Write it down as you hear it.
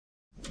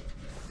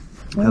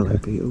Hello,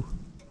 Beetle.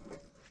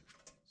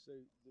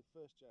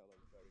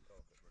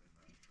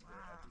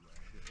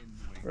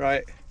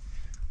 Right.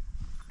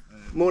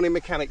 Morning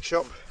mechanic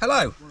shop.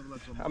 Hello.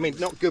 I mean,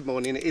 not good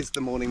morning, it is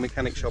the morning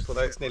mechanic shop,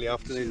 although it's nearly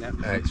afternoon now.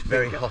 It's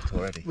very hot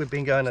already. We've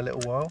been going a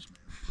little while.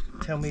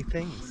 Tell me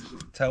things.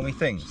 Tell me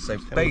things. So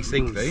Tell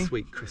basically, me things,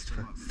 sweet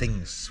Christopher.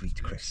 Things,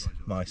 sweet Chris,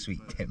 my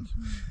sweet Tim.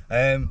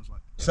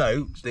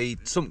 So the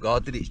sump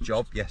guard did its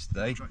job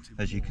yesterday,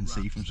 as you can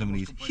see from some of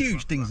these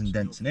huge dings and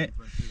dents in it.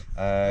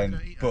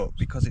 But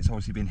because it's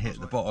obviously been hit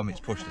at the bottom,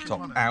 it's pushed the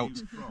top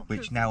out,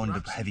 which now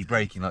under heavy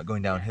braking, like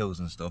going down hills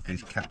and stuff,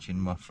 is catching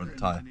my front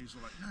tyre,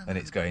 and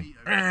it's going.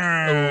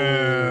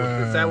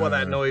 Oh, is that what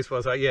that noise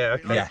was? Yeah.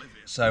 Okay. Yeah.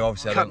 So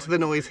obviously, cut to the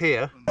noise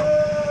here.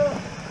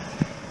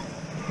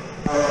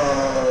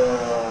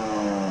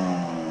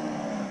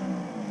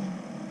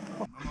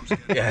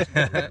 Yeah.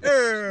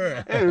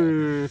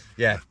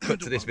 Yeah, cut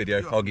to this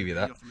video, I'll give you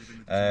that.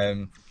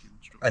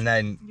 And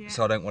then,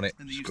 so I don't want it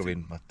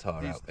scrubbing my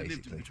tyre out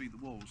basically,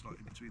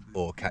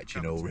 or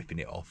catching or ripping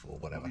it off or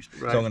whatever. Right.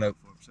 So I'm going to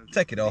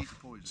take it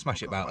off,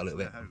 smash it about a little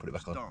bit and put it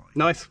back on.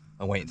 Nice.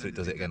 And wait until it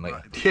does it again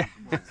later. Yeah.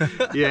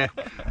 Yeah.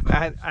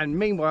 And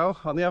meanwhile,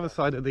 on the other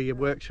side of the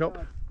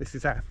workshop, this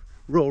is our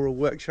rural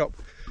workshop,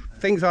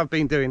 things I've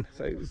been doing.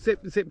 So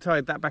zip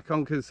tied that back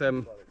on because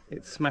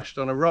it's smashed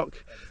on a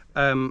rock.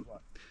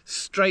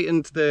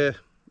 Straightened the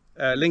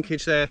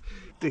linkage there.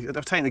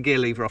 I've taken the gear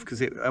lever off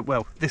because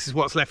well, this is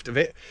what's left of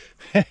it.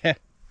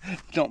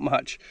 Not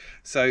much.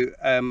 So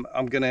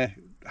I'm gonna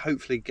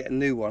hopefully get a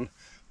new one.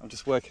 I'm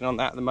just working on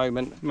that at the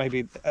moment.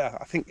 Maybe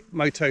I think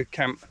Moto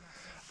Camp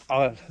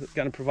are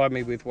going to provide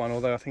me with one,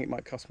 although I think it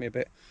might cost me a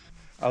bit.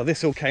 Oh,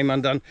 this all came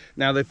undone.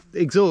 Now the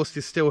exhaust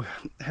is still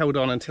held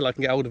on until I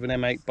can get hold of an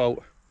M8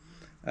 bolt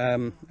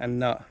and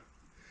nut.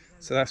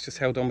 So that's just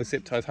held on with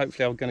zip ties.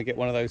 Hopefully I'm going to get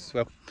one of those as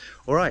well.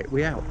 All right,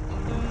 we out.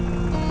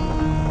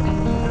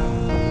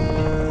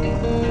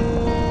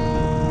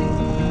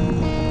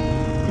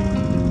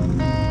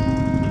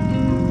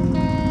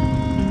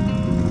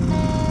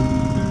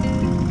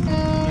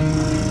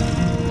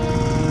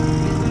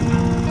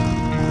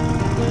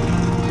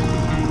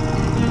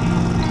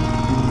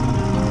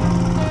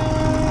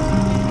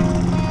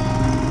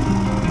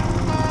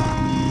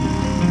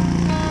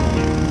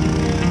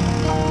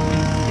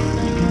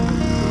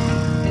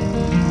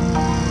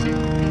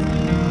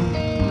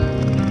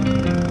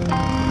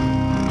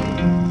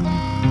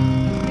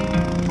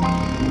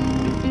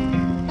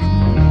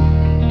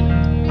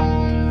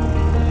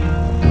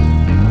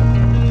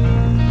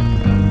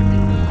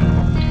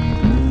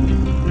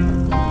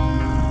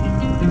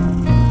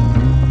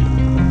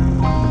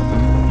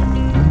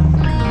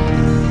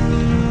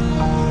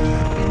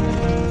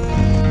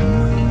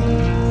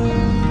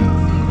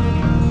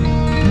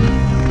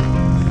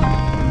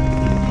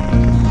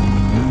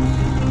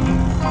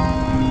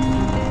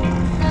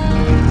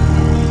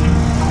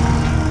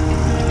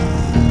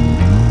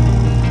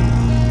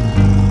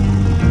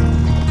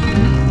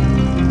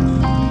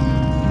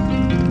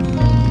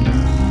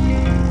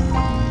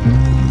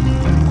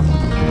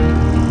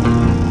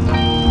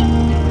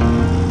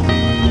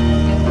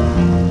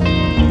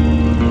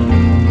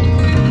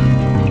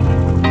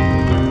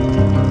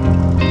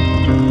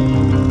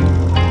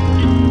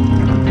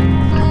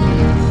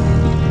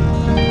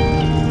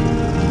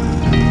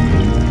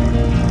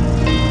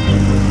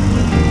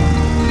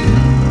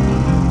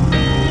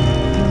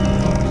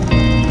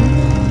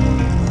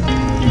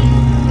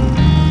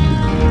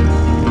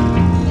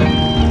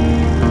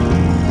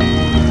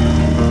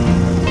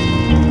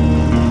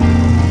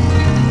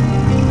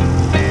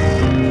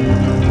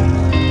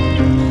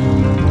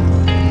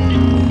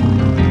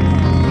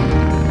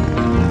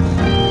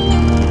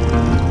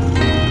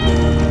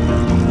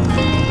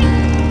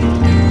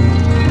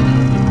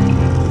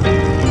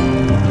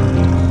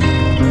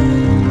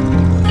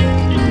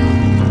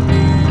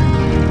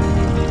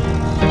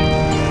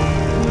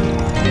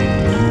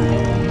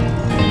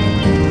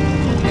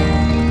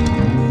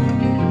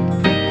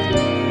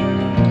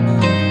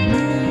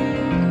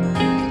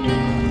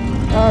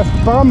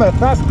 Barmouth,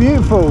 that's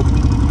beautiful.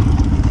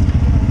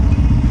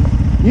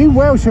 You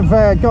Welsh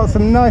have got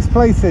some nice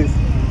places.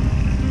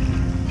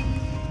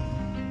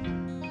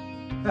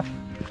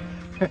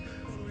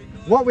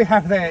 What we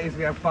have there is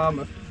we have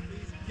Barmouth.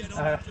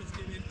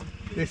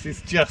 This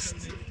is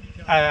just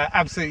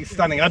absolutely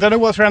stunning. I don't know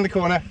what's around the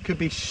corner. Could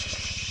be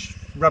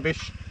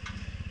rubbish.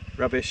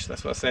 Rubbish,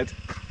 that's what I said.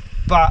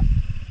 But,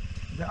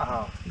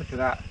 look at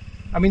that.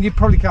 I mean, you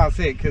probably can't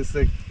see it because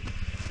the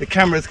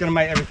camera's going to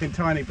make everything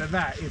tiny, but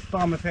that is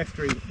Barmouth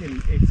Estuary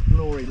in its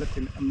glory,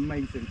 looking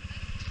amazing.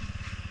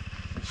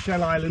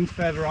 Shell Island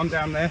further on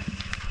down there.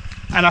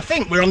 And I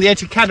think we're on the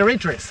edge of Cadair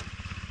Idris,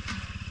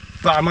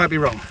 but I might be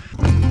wrong.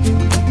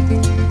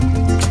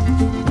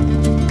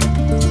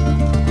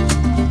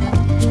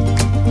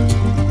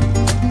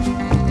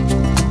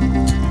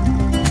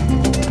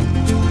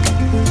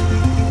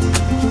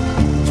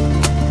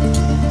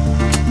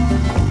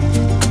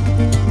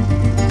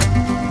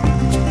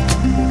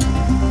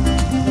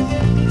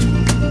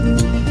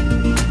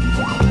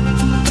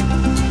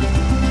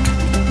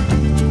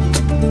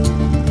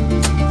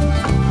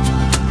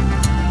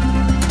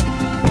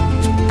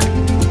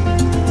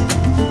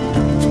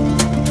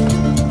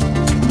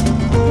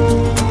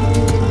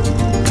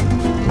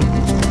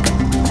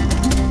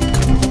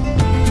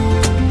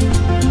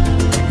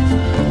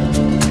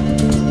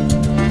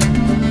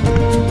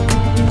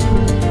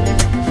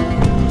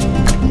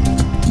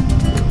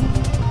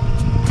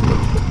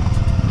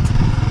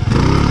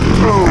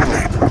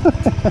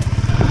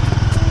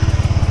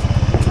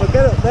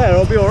 get up there,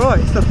 I'll be alright.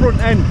 It's the front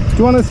end. Do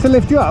you want us to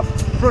lift you up?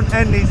 Front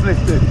end needs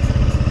lifted.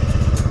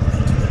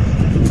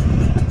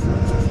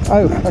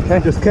 Oh, okay.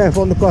 Just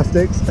careful on the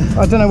plastics.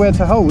 I don't know where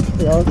to hold.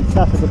 Yeah,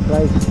 that's a good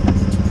place.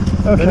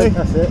 Okay. Ready?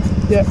 That's it.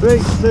 Yeah. 3,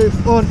 2,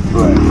 1.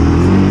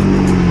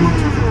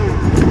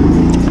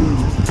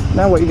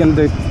 Now what are you going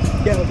to do?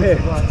 Get up here.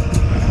 Right.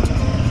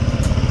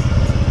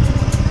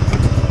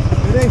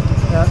 Ready?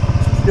 Yeah.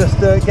 Just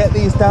get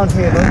these down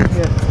here then.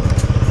 Yeah.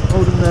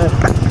 Hold them there.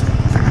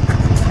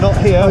 Not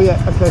here. Oh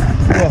yeah, okay.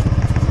 Yeah.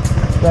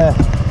 There.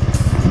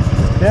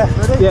 Yeah,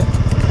 ready? Yeah.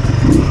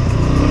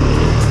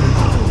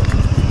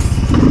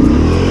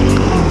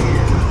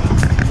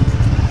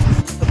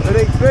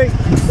 Ready? 3,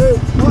 2,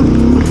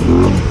 1.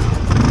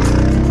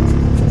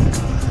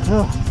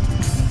 Oh.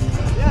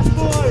 Yes,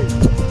 boys!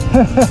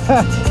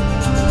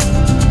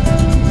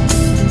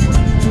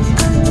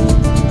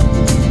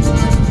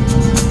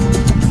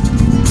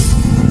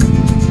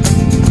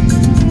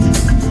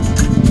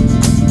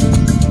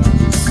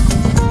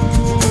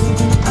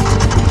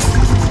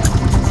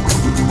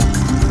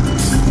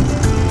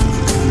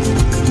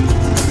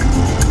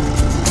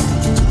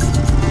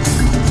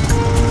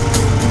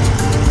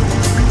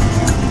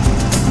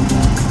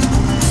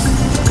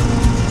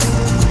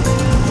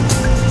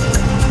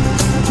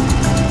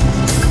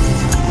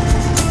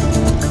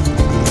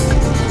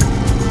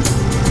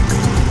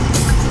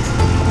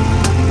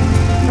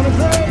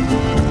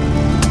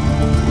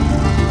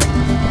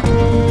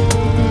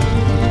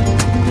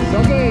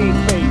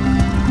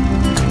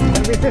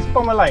 Is this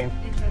Bomber Lane?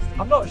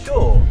 I'm not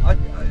sure. I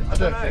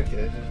don't know. think it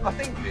is. I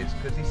think it is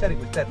because he said it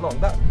was dead long.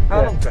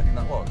 How long do you reckon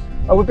that was?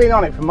 Oh, we've been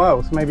on it for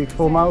miles, maybe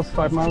 4 miles,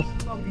 5 miles.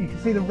 You can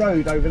see the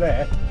road over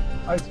there.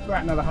 Oh, it's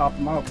about another half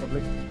a mile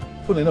probably.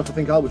 Funnily enough, I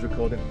think I was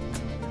recording.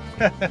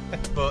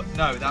 But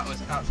no, that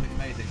was absolutely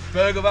amazing.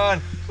 Burger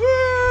van!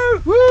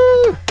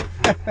 Woo!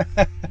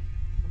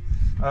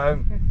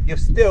 You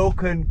still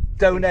can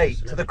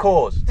donate to the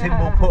cause. Tim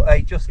will put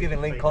a Just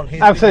Giving link on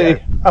his Absolutely.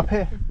 video. Up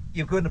here.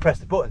 You've gone to press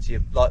the button, so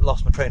you've like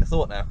lost my train of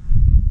thought now.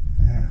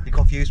 Yeah. You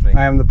confused me.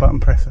 I am the button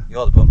presser. You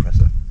are the button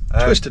presser.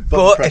 Twisted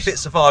button but presser. if it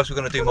survives, we're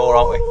going to do more,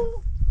 aren't we?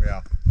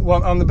 Yeah.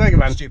 What, on the burger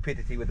van?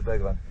 Stupidity with the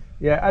burger van.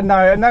 Yeah,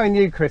 knowing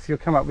you, Chris, you'll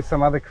come up with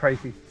some other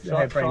crazy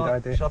harebrained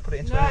idea. Shall I put it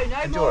into No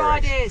enduro more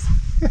race? ideas.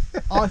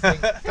 I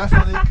think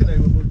definitely a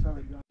canoe with one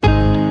time.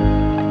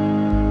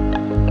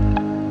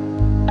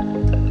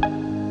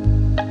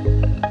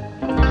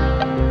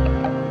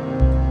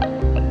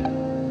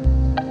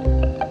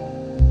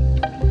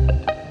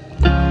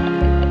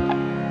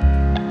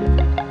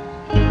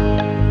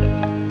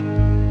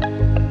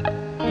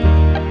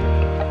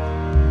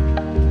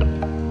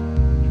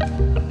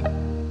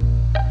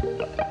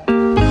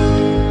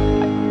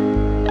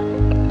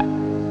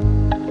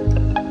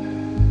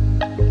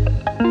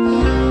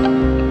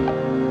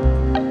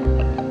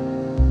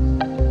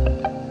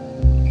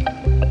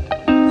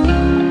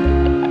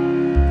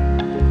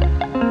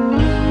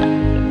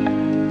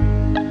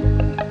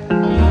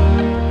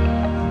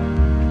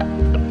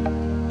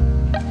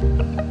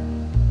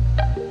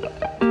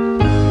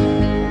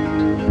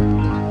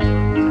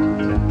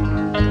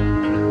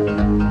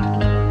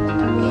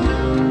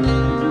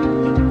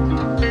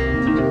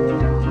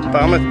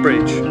 Barmouth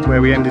Bridge,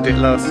 where we ended it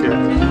last year,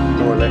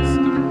 more or less.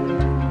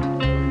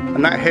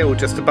 And that hill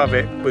just above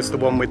it was the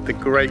one with the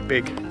great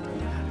big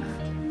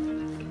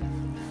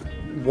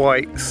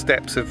white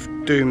steps of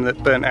doom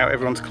that burnt out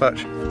everyone's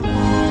clutch.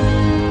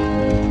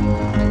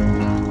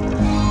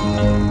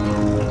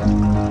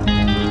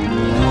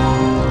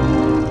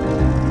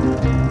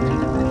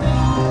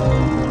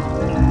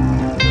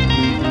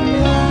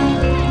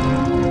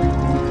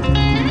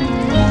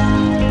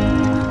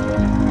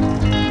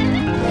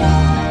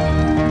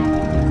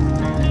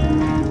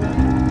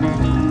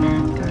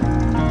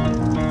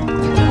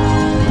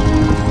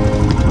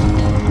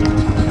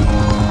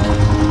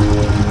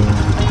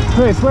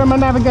 Chris, where am I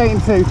navigating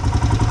to?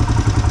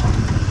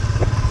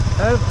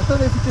 I don't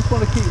know if you just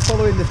want to keep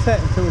following the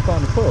TET until we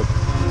find a pub.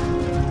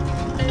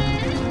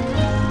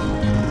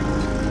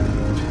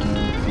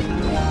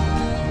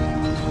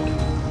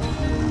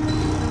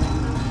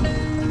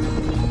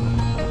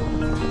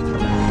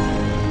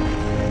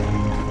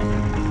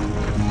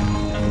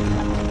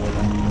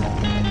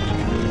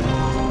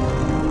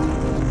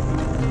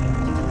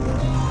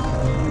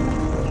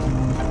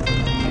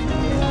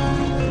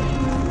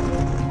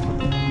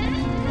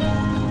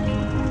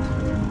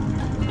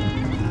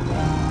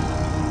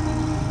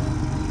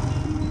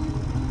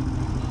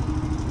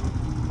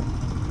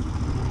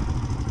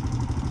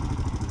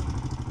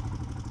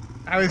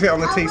 How is it on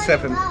the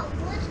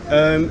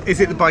T7? Is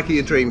it the bike of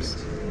your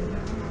dreams?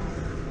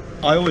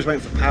 I always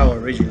went for power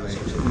originally,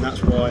 and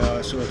that's why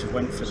I sort of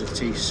went for the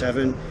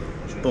T7,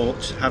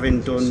 but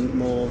having done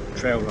more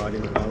trail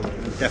riding, I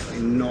would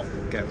definitely not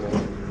get one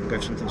and go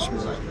for something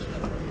smaller.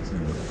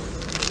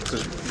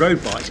 Because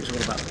road bikes, it's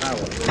all about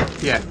power.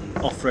 Yeah.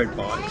 Off-road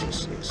bikes,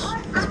 it's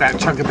It's about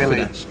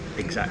chuggability.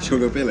 exactly.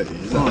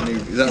 Chuggability. Is that a new,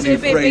 is that Is a new it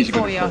a bit phrase big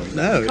for you?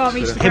 No, Can't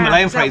reach it's, the ground,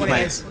 Himalayan is that phrase, what it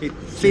mate. is? It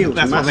feels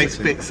That's what they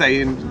massive.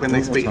 say when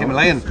they speak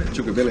Himalayan.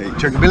 Chuggability.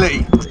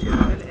 Chuggability.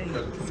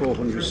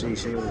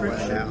 400cc all the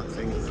way out, I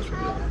think. That's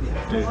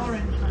what they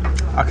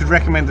do. I could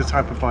recommend a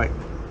type of bike.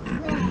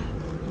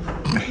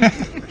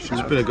 it's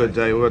been a good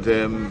day. We've had,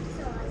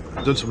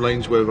 done some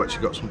lanes where we've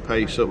actually got some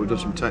pace up. We've done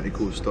some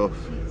technical stuff.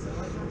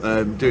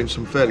 Doing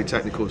some fairly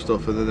technical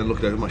stuff, and then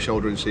looking over my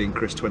shoulder and seeing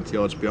Chris 20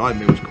 yards behind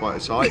me was quite a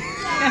sight.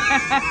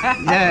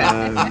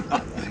 Yeah.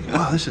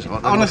 Wow, this is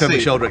hot. I look Honestly. over my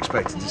shoulder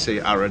expecting to see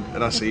Aaron,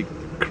 and I see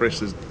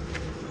Chris as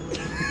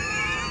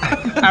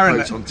Aaron,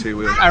 floats on 2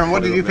 wheels. Aaron,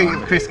 what did you think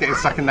of Chris getting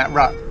stuck in that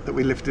rut that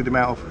we lifted him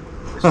out of?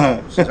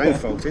 It's his own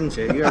fault, isn't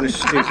it? You own a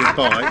stupid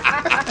bike,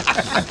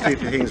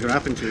 stupid things will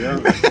happen to you,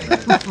 aren't they?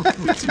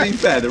 To be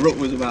fair, the rut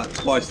was about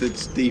twice as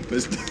steep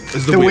as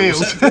The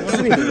wheels. It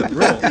wasn't even a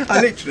rock.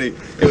 I literally,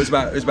 it was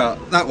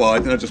about that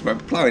wide, and I just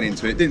went ploughing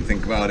into it, didn't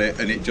think about it,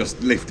 and it just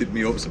lifted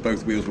me up, so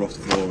both wheels were off the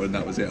floor, and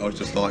that was it. I was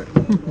just like,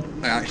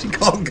 I actually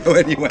can't go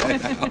anywhere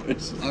now.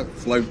 It's like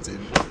floating.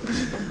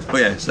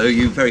 But yeah, so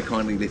you very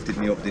kindly lifted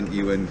me up, didn't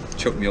you, and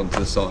chucked me onto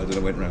the side, and I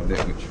went round it,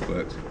 which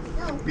worked.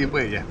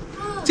 Yeah.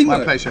 My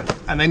Teamwork. pleasure.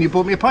 And then you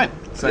bought me a pint.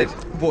 So I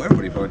bought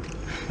everybody fine.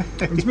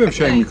 It's a bit of a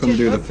shame you couldn't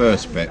do the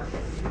first bit.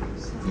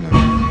 You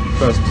know,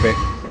 first bit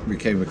we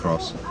came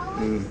across.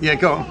 yeah,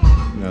 go on.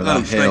 You know,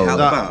 that straight hill. out the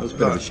That back. was a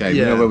bit of a shame.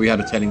 Yeah. You know where we had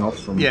a telling off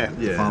from Yeah,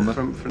 the farmer.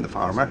 From the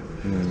farmer.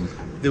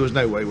 There was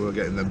no way we were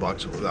getting them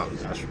bikes up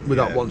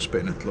without one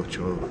spinning a clutch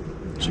or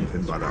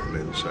something bad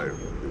happening. So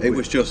It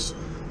was just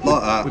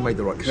like that, we made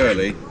the right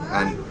curly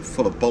and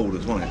full of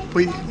boulders, wasn't it?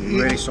 Well,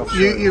 Really soft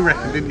you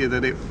reckon, didn't you,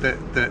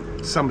 that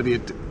somebody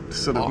had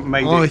sort of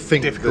made I it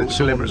think difficult that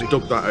someone's deliberately?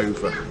 dug that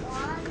over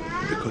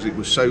because it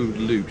was so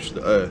loose,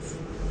 the earth.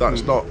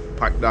 That's not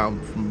packed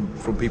down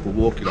from people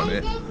walking on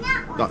it.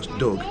 That's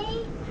dug.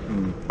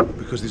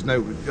 Because there's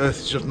no earth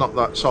is just not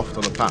that soft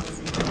on a path.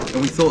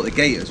 And we thought the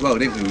gate as well,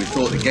 didn't we? We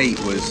thought the gate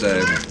was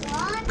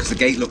because the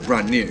gate looked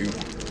brand new,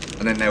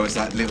 and then there was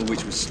that little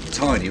which was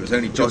tiny. It was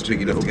only just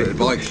big enough to get the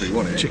bike through,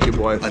 wasn't it? Chicken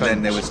wire And then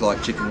fence. there was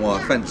like chicken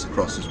wire fence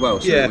across as well.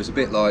 So Yeah. it was a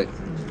bit like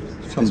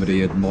Somebody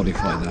had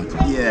modified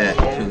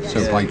that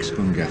so bikes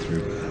couldn't get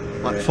through.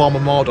 Like Farmer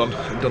Mardon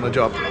had done a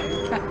job.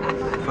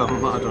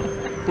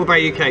 What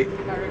about you, Kate?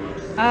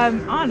 I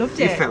loved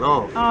it. You fell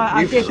off. Oh,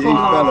 I did fall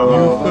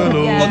off.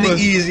 Yeah. on the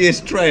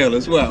easiest trail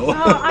as well.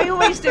 Oh, I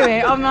always do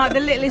it on like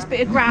the littlest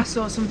bit of grass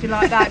or something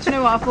like that. Do you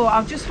know what I thought?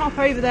 I'll just hop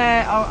over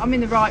there. I'm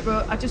in the right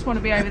route. I just want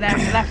to be over there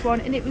in the left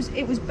one. And it was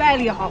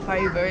barely a hop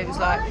over. It was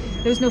like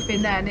there was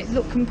nothing there, and it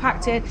looked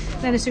compacted.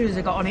 Then as soon as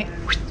I got on it,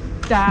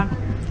 down.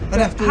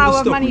 And after all How the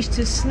I stuff managed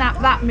to snap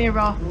that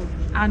mirror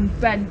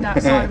and bend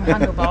that side of the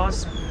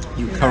handlebars.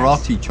 You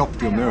karate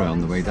chopped your mirror on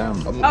the way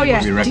down. Oh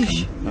yeah. We reckon.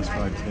 That's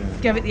right. Yeah.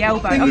 Give it the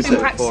elbow. Thing I've is been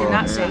that practicing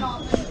that,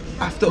 see.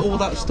 After all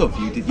that stuff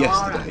you did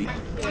yesterday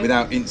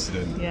without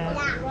incident,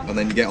 Yeah. and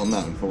then you get on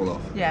that and fall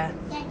off. Yeah.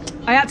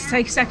 I had to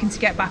take a second to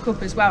get back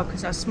up as well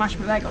because I smashed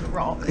my leg on a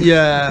rock.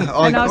 Yeah,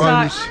 And I was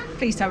like,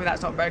 please tell me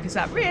that's not broken, because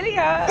that really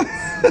hurts.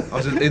 I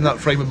was in that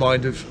frame of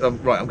mind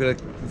of right. I'm going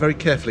to very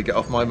carefully get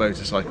off my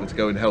motorcycle to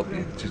go and help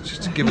you,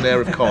 just to give an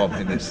air of calm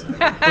in this.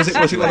 Was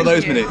it one of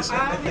those Thank you. minutes?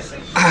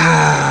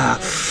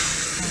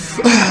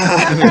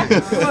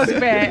 It was a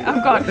bit.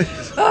 I've gone.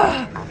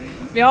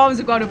 My arms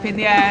have gone up in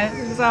the air,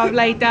 so I've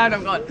laid down.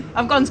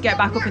 I've gone to get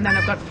back up, and then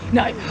I've gone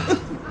no.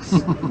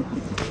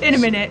 In a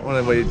minute. One of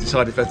them where you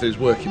decide if anything's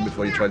working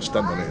before you try and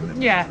stand on it.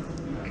 Isn't it?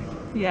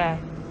 Yeah.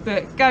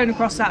 But going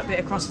across that bit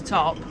across the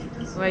top,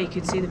 where you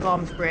could see the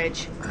Barmouth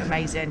Bridge,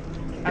 amazing.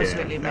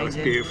 Absolutely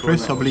amazing. Beautiful.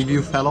 Chris, I believe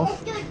you fell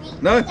off.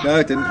 No,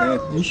 I didn't.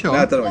 No. You sure? No,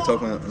 I don't know what you're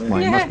talking about. No.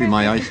 Well, it must be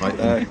my eyesight.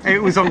 then.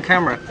 It was on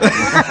camera.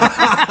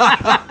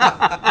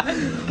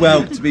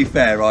 Well, to be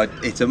fair, I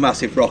hit a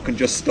massive rock and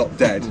just stopped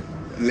dead.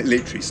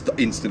 Literally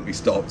instantly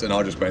stopped, and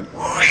I just went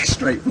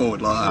straight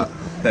forward like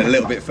that. Then a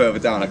little bit further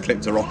down, I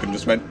clipped a rock and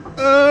just went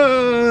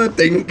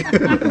dink.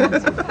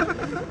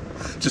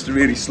 Just a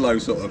really slow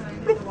sort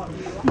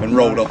of, and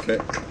rolled off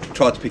it.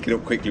 Tried to pick it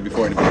up quickly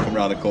before anybody came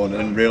around the corner,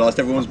 and realised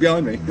everyone's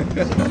behind me.